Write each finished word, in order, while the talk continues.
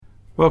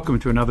Welcome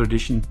to another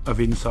edition of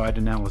Inside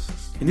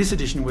Analysis. In this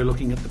edition we're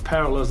looking at the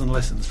parallels and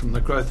lessons from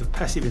the growth of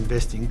passive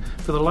investing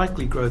for the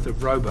likely growth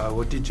of robo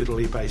or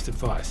digitally based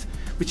advice,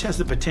 which has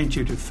the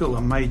potential to fill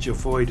a major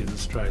void in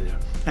Australia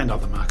and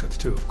other markets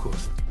too, of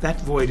course.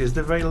 That void is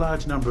the very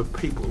large number of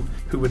people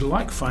who would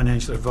like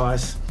financial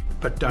advice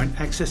but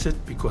don't access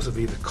it because of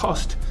either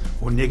cost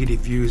or negative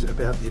views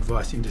about the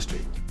advice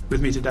industry.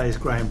 With me today is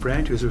Graeme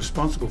Brant, who is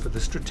responsible for the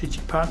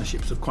strategic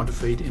partnerships of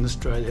Quantifeed in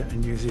Australia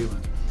and New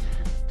Zealand.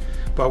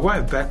 By way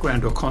of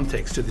background or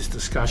context to this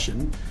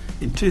discussion,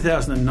 in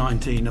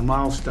 2019 a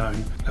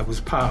milestone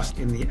was passed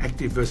in the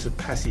active versus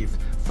passive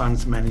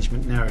funds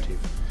management narrative.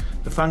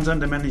 The funds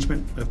under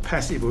management of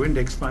passive or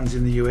index funds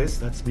in the US,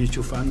 that's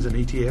mutual funds and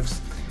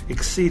ETFs,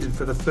 exceeded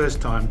for the first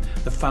time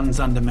the funds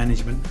under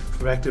management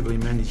for actively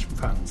managed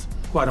funds.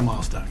 Quite a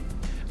milestone.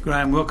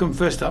 Graeme, welcome.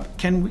 First up,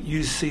 can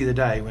you see the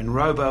day when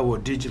robo or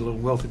digital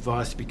wealth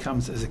advice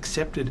becomes as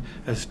accepted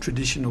as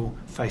traditional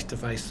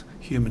face-to-face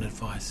human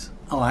advice?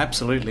 Oh,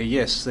 absolutely,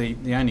 yes.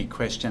 The only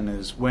question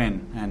is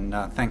when, and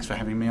thanks for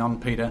having me on,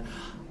 Peter.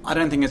 I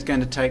don't think it's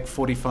going to take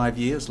 45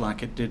 years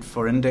like it did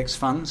for index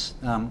funds,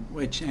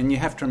 and you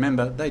have to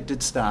remember they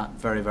did start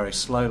very, very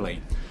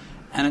slowly.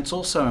 And it's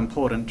also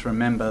important to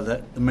remember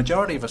that the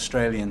majority of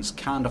Australians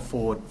can't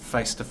afford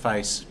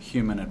face-to-face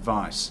human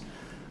advice.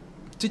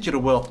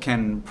 Digital wealth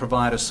can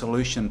provide a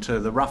solution to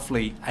the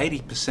roughly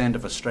 80%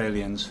 of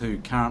Australians who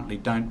currently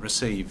don't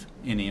receive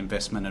any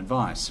investment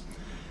advice.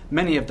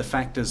 Many of the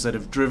factors that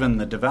have driven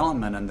the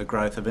development and the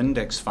growth of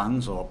index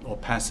funds or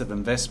passive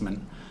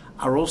investment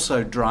are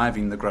also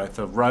driving the growth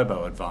of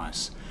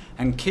robo-advice.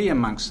 And key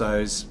amongst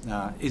those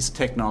is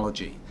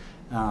technology.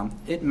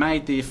 It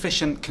made the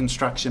efficient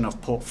construction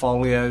of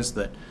portfolios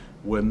that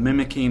were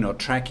mimicking or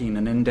tracking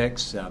an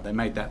index. They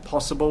made that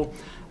possible,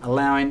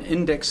 allowing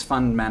index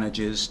fund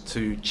managers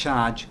to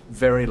charge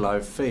very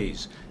low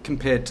fees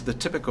compared to the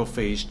typical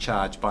fees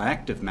charged by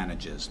active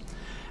managers.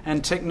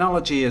 And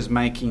technology is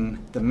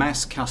making the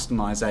mass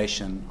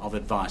customization of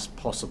advice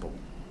possible.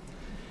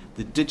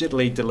 The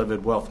digitally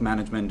delivered wealth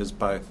management is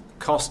both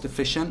cost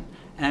efficient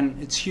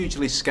and it's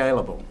hugely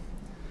scalable.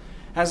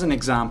 As an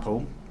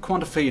example,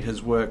 Quantifeed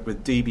has worked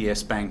with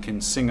DBS Bank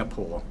in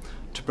Singapore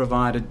to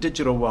provide a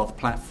digital wealth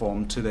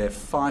platform to their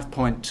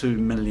 5.2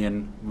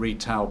 million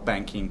retail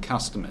banking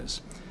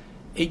customers.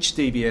 Each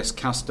DBS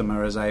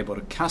customer is able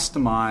to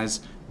customize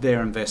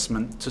their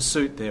investment to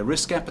suit their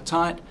risk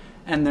appetite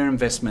and their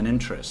investment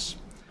interests.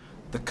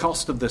 The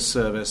cost of this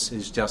service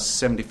is just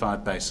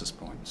 75 basis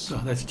points.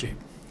 Oh, that's cheap.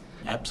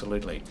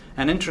 Absolutely.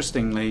 And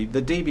interestingly,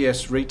 the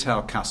DBS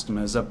retail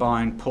customers are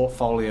buying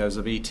portfolios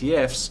of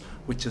ETFs,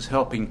 which is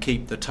helping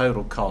keep the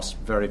total cost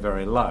very,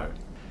 very low.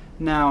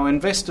 Now,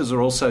 investors are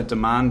also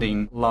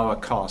demanding lower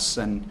costs,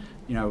 and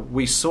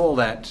we saw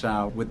that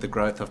with the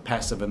growth of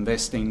passive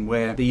investing,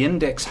 where the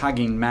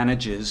index-hugging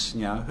managers,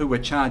 who were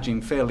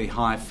charging fairly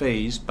high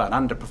fees but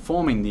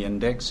underperforming the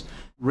index,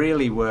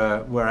 really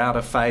were out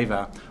of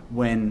favour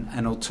when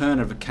an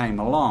alternative came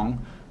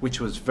along,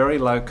 which was very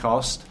low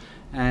cost,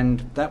 and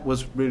that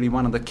was really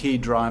one of the key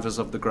drivers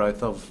of the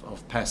growth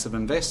of passive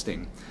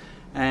investing.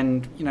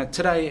 And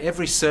today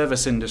every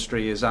service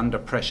industry is under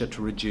pressure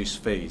to reduce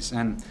fees,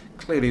 and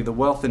clearly the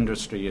wealth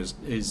industry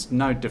is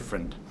no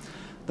different.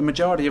 The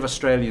majority of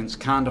Australians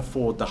can't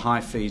afford the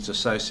high fees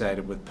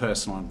associated with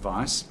personal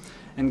advice,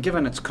 and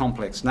given its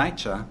complex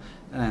nature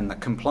and the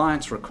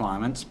compliance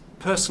requirements,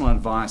 personal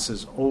advice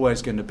is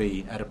always going to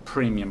be at a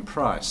premium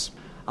price.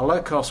 A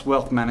low-cost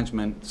wealth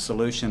management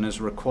solution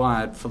is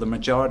required for the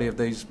majority of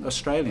these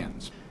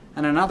Australians.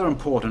 And another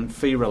important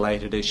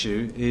fee-related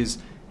issue is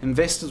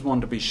investors want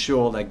to be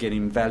sure they're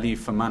getting value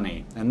for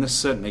money, and this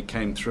certainly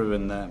came through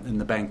in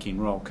the Banking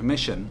Royal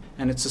Commission,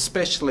 and it's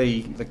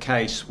especially the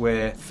case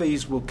where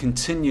fees will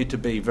continue to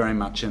be very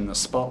much in the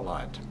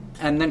spotlight.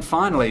 And then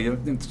finally,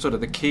 sort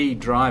of the key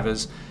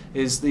drivers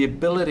is the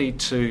ability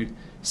to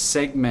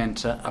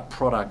segment a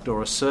product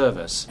or a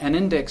service, and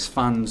index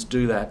funds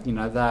do that.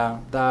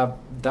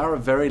 They're a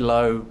very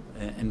low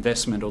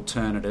investment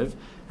alternative,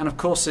 and of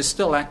course there's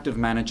still active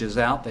managers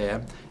out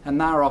there, and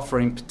they're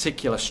offering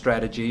particular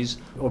strategies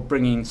or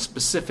bringing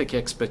specific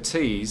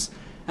expertise,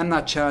 and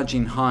they're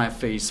charging higher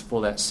fees for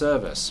that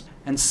service.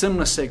 And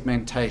similar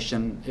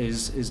segmentation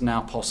is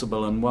now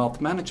possible in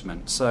wealth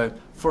management. So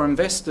for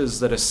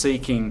investors that are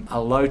seeking a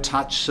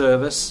low-touch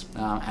service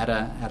at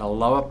a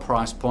lower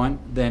price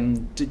point,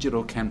 then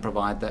digital can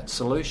provide that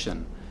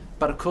solution.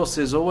 But of course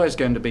there's always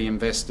going to be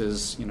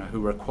investors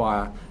who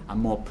require a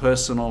more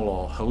personal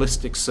or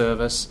holistic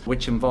service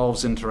which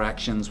involves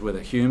interactions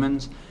with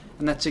humans,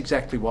 and that's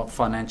exactly what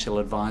financial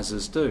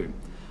advisors do.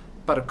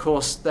 But of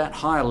course, that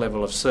higher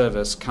level of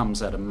service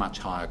comes at a much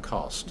higher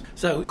cost.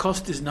 So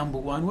cost is number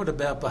one. What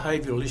about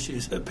behavioural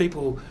issues? Are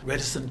people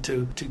reticent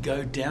to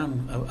go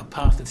down a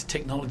path that's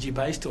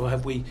technology-based, or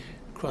have we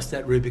crossed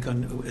that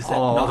Rubicon? Is that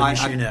not an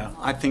issue now?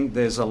 I think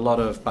there's a lot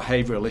of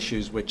behavioural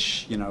issues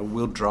which,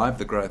 will drive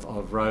the growth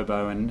of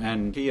robo,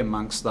 and key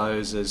amongst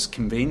those is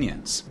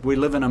convenience. We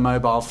live in a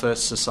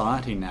mobile-first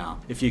society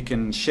now. If you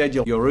can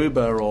schedule your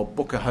Uber or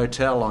book a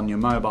hotel on your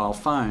mobile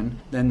phone,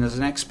 then there's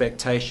an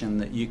expectation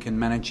that you can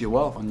manage your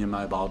wealth on your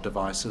mobile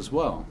device as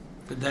well.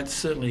 But that's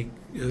certainly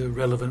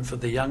relevant for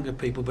the younger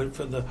people, but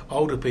for the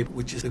older people,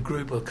 which is a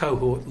group or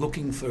cohort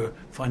looking for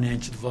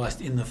financial advice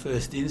in the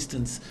first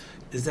instance,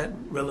 is that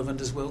relevant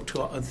as well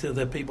to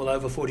the people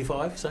over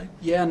 45, say?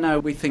 Yeah,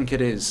 no, we think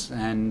it is.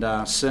 And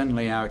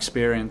certainly our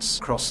experience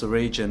across the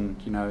region,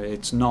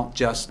 it's not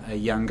just a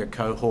younger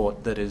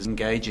cohort that is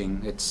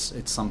engaging. It's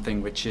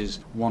something which is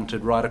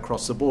wanted right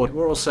across the board.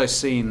 We're also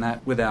seeing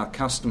that with our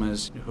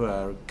customers who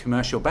are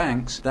commercial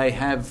banks. They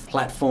have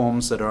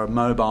platforms that are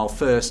mobile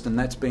first, and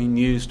that's being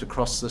used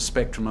across the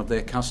spectrum of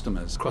their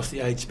customers. Across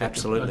the age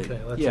spectrum? Absolutely.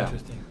 Okay, well, that's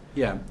interesting.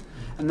 Yeah.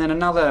 And then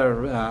another,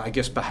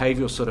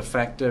 behavioural sort of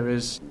factor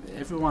is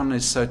everyone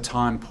is so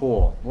time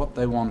poor. What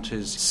they want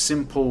is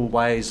simple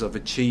ways of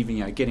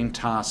achieving, getting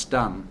tasks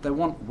done. They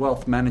want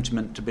wealth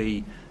management to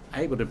be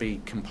able to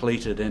be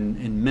completed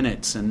in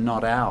minutes and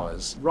not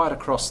hours. Right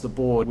across the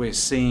board, we're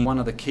seeing one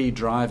of the key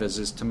drivers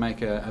is to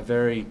make a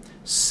very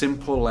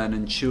simple and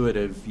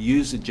intuitive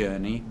user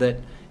journey that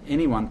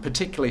anyone,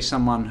 particularly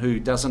someone who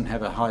doesn't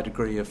have a high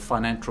degree of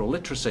financial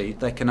literacy,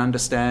 they can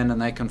understand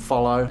and they can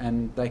follow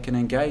and they can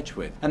engage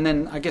with. And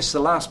then I guess the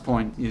last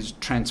point is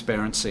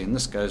transparency, and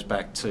this goes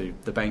back to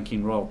the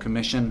Banking Royal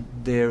Commission.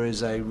 There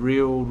is a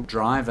real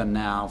driver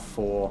now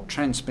for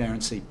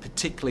transparency,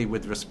 particularly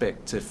with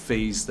respect to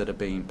fees that are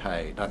being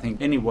paid. I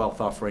think any wealth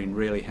offering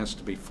really has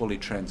to be fully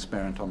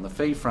transparent on the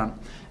fee front,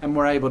 and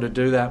we're able to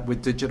do that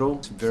with digital.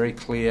 It's very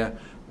clear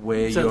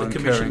where you're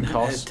incurring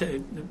costs.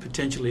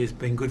 Potentially has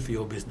been good for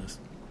your business.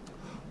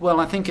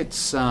 Well, I think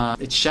it's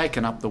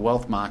shaken up the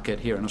wealth market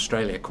here in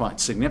Australia quite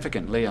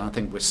significantly. I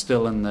think we're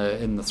still in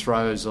the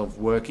throes of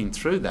working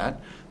through that.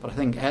 But I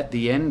think at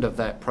the end of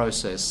that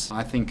process,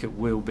 I think it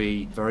will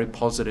be very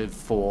positive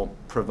for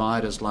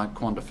providers like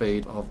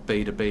Quantifeed of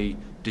B2B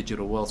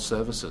digital wealth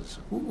services.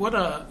 What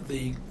are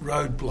the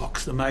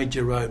roadblocks, the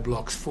major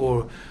roadblocks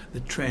for the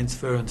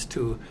transference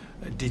to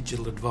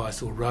digital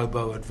advice or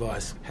robo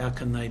advice? How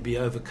can they be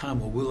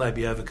overcome, or will they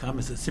be overcome?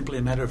 Is it simply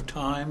a matter of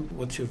time?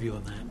 What's your view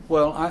on that?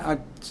 Well,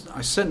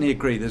 I certainly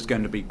agree there's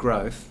going to be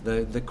growth.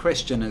 The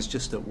question is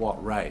just at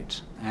what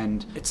rate.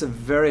 And it's a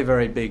very,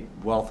 very big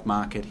wealth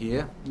market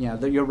here.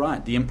 You're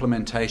right, the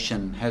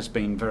implementation has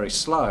been very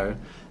slow.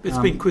 It's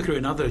been quicker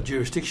in other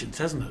jurisdictions,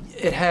 hasn't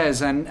it? It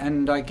has,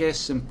 and I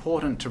guess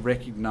important to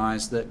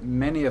recognise that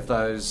many of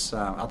those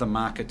other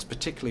markets,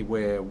 particularly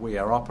where we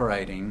are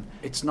operating,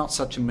 it's not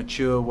such a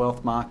mature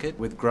wealth market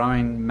with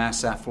growing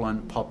mass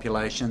affluent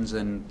populations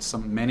in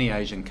many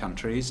Asian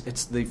countries.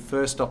 It's the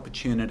first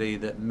opportunity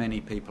that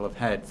many people have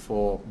had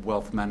for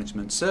wealth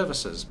management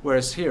services.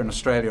 Whereas here in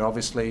Australia,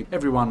 obviously,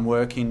 everyone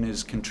working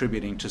is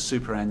contributing to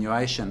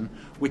superannuation,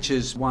 which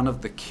is one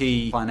of the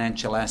key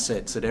financial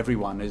assets that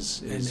everyone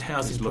is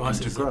looking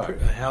to grow.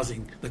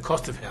 The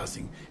cost of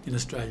housing in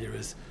Australia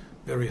is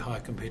very high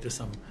compared to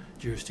some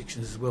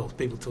jurisdictions as well.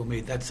 People tell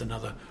me that's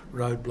another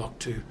roadblock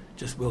to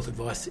just wealth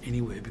advice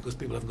anywhere, because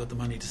people haven't got the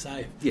money to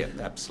save. Yeah,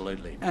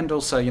 absolutely. And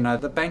also,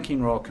 the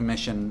Banking Royal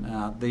Commission,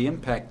 the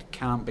impact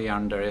can't be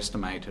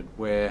underestimated,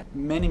 where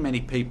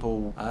many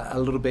people are a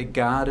little bit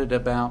guarded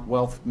about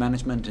wealth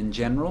management in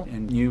general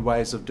and new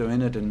ways of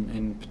doing it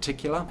in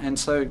particular. And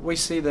so we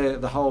see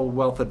the whole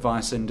wealth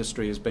advice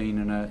industry as being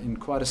in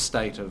quite a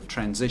state of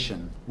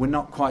transition. We're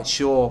not quite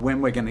sure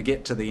when we're going to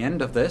get to the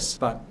end of this,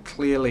 but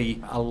clearly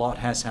a lot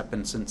has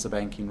happened since the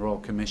Banking Royal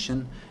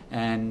Commission,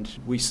 and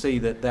we see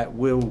that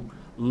will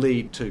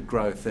lead to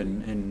growth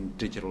in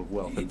digital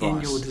wealth advice.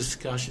 In your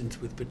discussions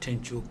with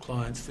potential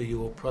clients for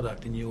your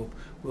product and your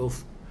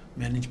wealth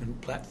management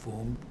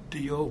platform, do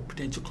your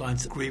potential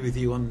clients agree with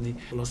you on the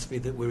philosophy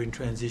that we're in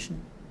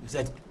transition? Is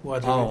that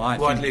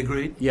widely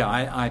agreed? Yeah,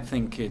 I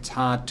think it's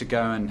hard to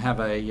go and have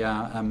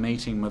a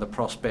meeting with a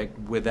prospect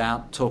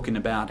without talking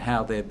about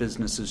how their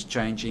business is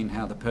changing,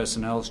 how the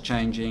personnel's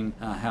changing,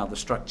 how the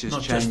structure's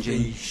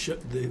changing.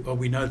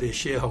 We know their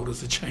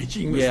shareholders are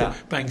changing as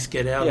the banks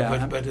get out,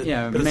 but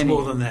it's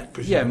more than that,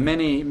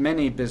 presumably. Yeah,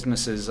 many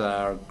businesses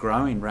are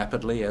growing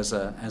rapidly as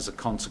a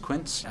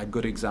consequence. A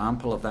good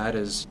example of that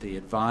is the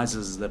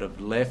advisors that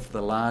have left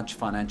the large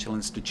financial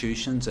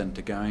institutions and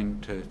to going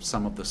to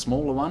some of the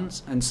smaller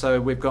ones. And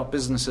so we've got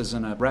businesses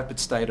in a rapid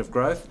state of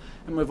growth,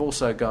 and we've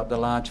also got the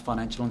large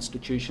financial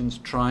institutions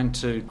trying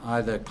to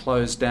either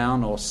close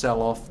down or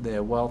sell off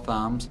their wealth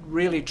arms,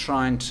 really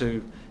trying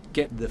to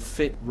get the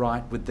fit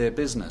right with their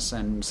business,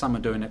 and some are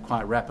doing it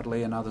quite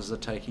rapidly and others are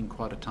taking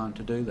quite a time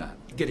to do that.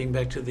 Getting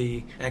back to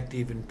the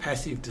active and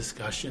passive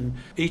discussion,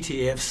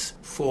 ETFs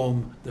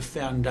form the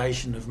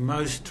foundation of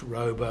most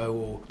robo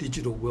or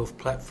digital wealth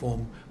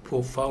platform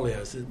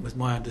portfolios, was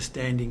my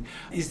understanding.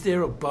 Is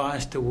there a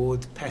bias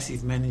towards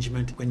passive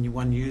management when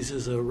one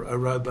uses a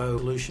robo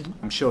solution?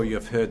 I'm sure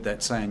you've heard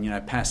that saying,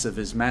 passive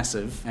is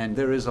massive, and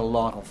there is a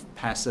lot of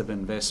passive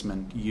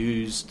investment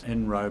used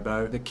in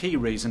robo. The key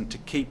reason to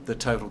keep the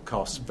total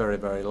cost very,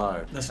 very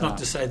low. That's not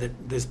to say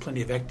that there's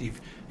plenty of active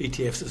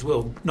ETFs as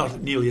well,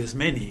 not nearly as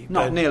many.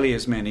 Not nearly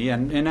as many,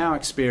 and in our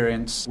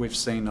experience we've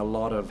seen a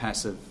lot of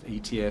passive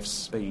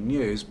ETFs being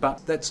used,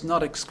 but that's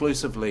not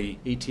exclusively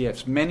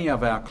ETFs. Many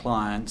of our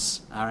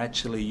clients are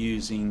actually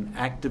using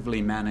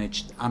actively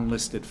managed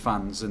unlisted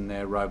funds in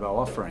their robo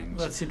offerings.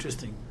 Well, that's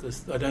interesting,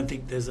 because I don't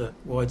think there's a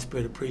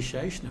widespread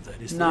appreciation of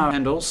that, is there? No,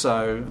 and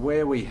also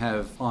where we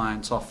have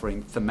clients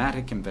offering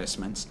thematic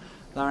investments,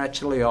 they're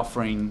actually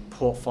offering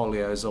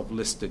portfolios of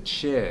listed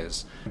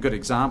shares. A good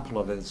example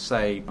of it is,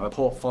 say, a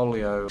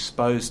portfolio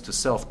exposed to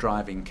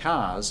self-driving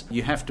cars.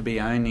 You have to be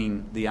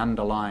owning the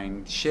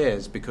underlying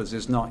shares because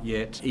there's not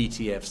yet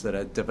ETFs that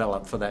are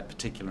developed for that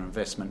particular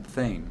investment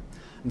theme.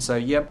 And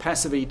so,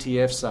 passive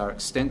ETFs are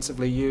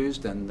extensively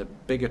used, and the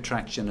big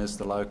attraction is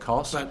the low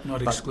cost. But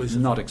not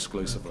exclusively. Not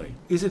exclusively. Okay.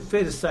 Is it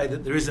fair to say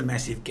that there is a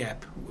massive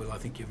gap, well, I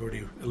think you've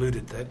already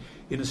alluded to that,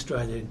 in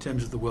Australia in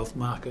terms of the wealth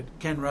market?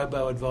 Can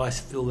robo-advice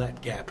fill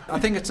that gap? I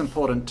think it's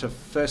important to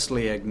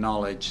firstly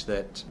acknowledge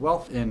that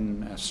wealth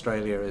in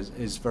Australia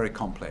is very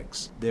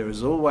complex. There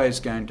is always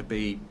going to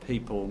be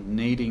people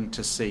needing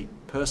to seek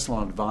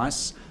personal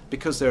advice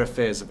because their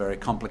affairs are very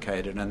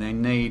complicated and they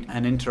need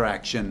an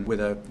interaction with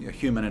a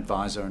human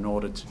advisor in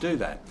order to do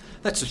that.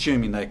 That's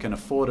assuming they can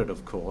afford it,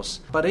 of course.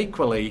 But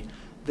equally,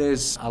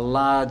 there's a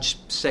large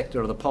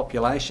sector of the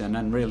population,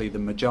 and really the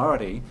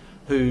majority,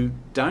 who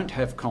don't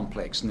have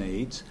complex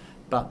needs,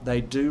 but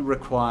they do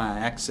require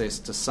access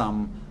to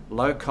some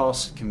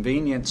low-cost,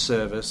 convenient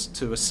service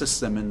to assist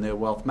them in their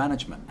wealth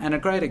management. And a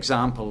great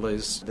example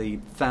is the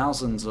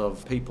thousands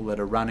of people that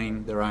are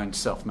running their own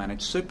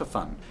self-managed super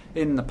fund.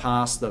 In the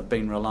past, they've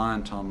been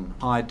reliant on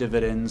high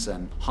dividends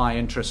and high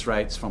interest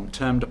rates from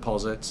term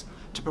deposits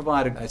to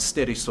provide a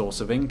steady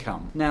source of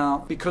income.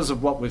 Now, because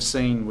of what we've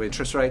seen with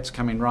interest rates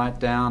coming right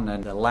down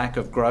and the lack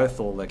of growth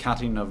or the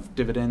cutting of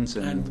dividends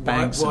and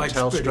banks and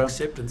widespread Telstra,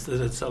 acceptance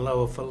that it's a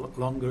lower for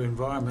longer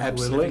environment.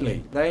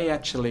 Absolutely. They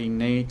actually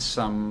need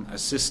some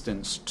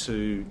assistance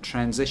to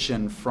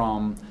transition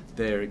from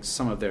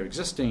some of their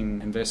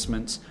existing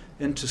investments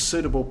into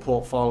suitable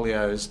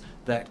portfolios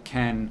that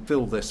can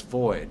fill this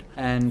void.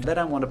 And they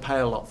don't want to pay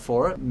a lot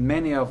for it.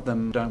 Many of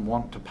them don't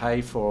want to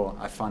pay for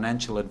a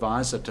financial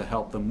advisor to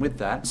help them with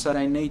that. So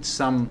they need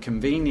some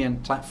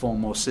convenient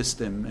platform or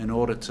system in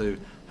order to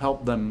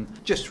help them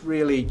just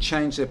really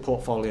change their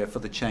portfolio for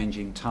the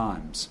changing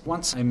times.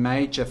 Once a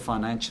major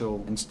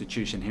financial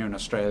institution here in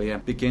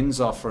Australia begins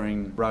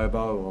offering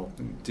robo or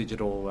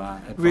digital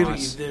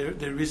advice... Really,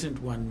 there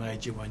isn't one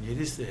major one yet,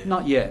 is there?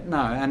 Not yet, no.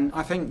 And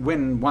I think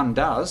when one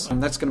does,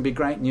 that's going to be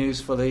great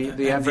news for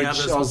the average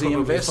Aussie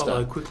investor.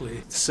 Follow quickly.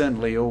 It's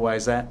certainly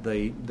always at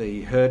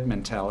the herd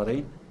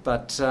mentality.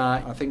 But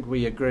I think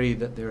we agree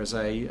that there is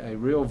a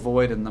real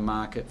void in the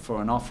market for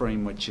an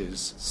offering which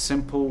is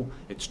simple,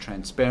 it's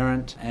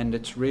transparent, and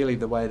it's really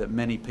the way that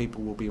many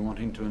people will be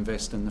wanting to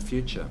invest in the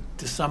future.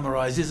 To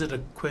summarise, is it a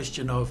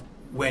question of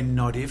when,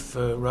 not if,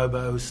 for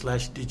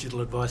robo/digital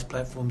advice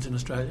platforms in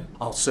Australia?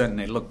 Oh,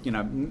 certainly. Look,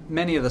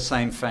 many of the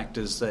same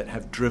factors that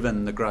have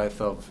driven the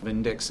growth of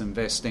index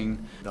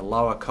investing, the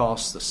lower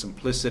costs, the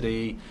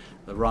simplicity,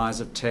 the rise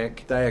of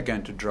tech, they are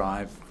going to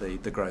drive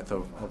the growth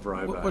of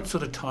robo. What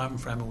sort of time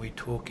frame are we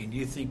talking? Do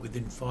you think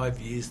within 5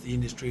 years the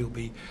industry will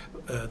be,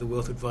 the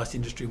wealth advice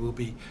industry will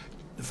be,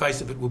 the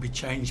face of it will be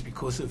changed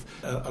because of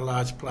a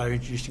large player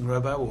introducing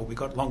robo, or we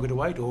got longer to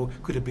wait, or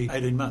could it be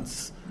 18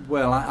 months?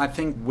 Well, I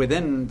think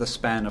within the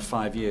span of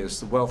 5 years,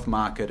 the wealth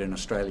market in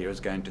Australia is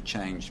going to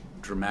change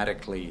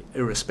dramatically,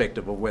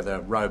 irrespective of whether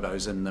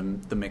robo's in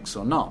the mix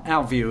or not.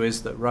 Our view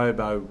is that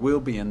robo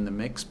will be in the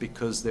mix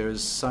because there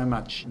is so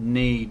much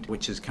need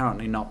which is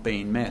currently not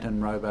being met,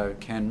 and robo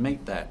can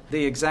meet that.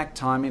 The exact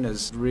timing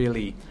is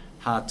really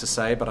hard to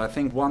say, but I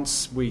think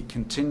once we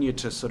continue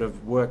to sort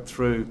of work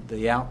through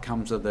the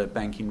outcomes of the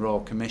Banking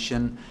Royal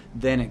Commission,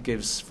 then it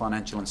gives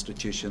financial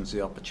institutions the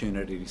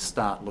opportunity to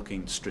start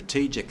looking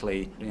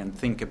strategically and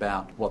think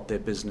about what their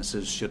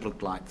businesses should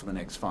look like for the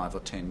next 5 or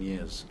 10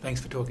 years.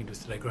 Thanks for talking to us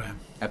today, Graeme.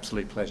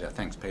 Absolute pleasure.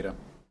 Thanks, Peter.